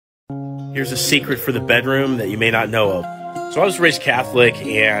Here's a secret for the bedroom that you may not know of. So I was raised Catholic,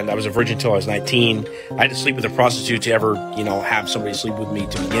 and I was a virgin until I was 19. I had to sleep with a prostitute to ever, have somebody sleep with me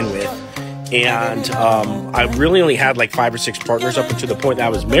to begin with. And I really only had like 5 or 6 partners up until the point that I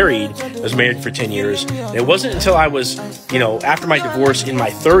was married. I was married for 10 years. And it wasn't until I was, after my divorce in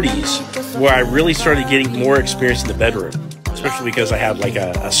my 30s, where I really started getting more experience in the bedroom, especially because I had like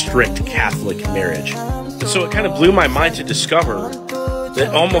a strict Catholic marriage. And so it kind of blew my mind to discover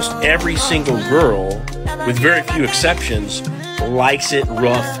that almost every single girl, with very few exceptions, likes it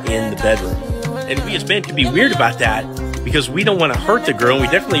rough in the bedroom. And we as men can be weird about that because we don't want to hurt the girl. We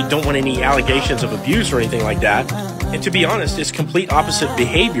definitely don't want any allegations of abuse or anything like that. And to be honest, it's complete opposite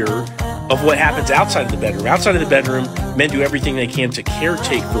behavior of what happens outside of the bedroom. Outside of the bedroom, men do everything they can to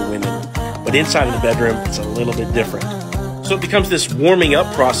caretake for women. But inside of the bedroom, it's a little bit different. So it becomes this warming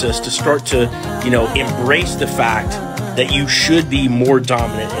up process to start to, embrace the fact that you should be more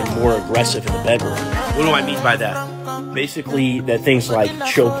dominant and more aggressive in the bedroom. What do I mean by that? Basically, that things like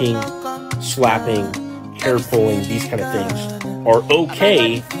choking, slapping, hair pulling, these kind of things are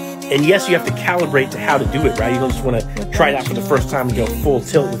okay. And yes, you have to calibrate to how to do it, right? You don't just want to try it out for the first time and go full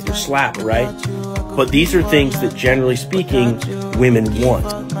tilt with your slap, right? But these are things that, generally speaking, women want.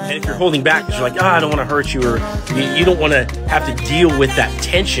 And if you're holding back because you're like, I don't want to hurt you, or you don't want to have to deal with that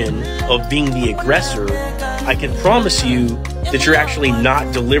tension of being the aggressor, I can promise you that you're actually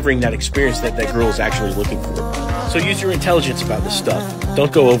not delivering that experience that that girl is actually looking for. So use your intelligence about this stuff.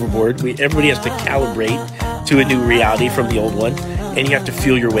 Don't go overboard. Everybody has to calibrate to a new reality from the old one, and you have to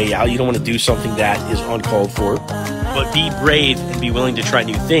feel your way out. You don't want to do something that is uncalled for, but be brave and be willing to try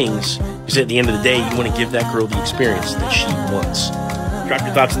new things, because at the end of the day, you want to give that girl the experience that she wants. Drop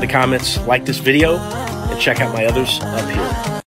your thoughts in the comments, like this video, and check out my others up here.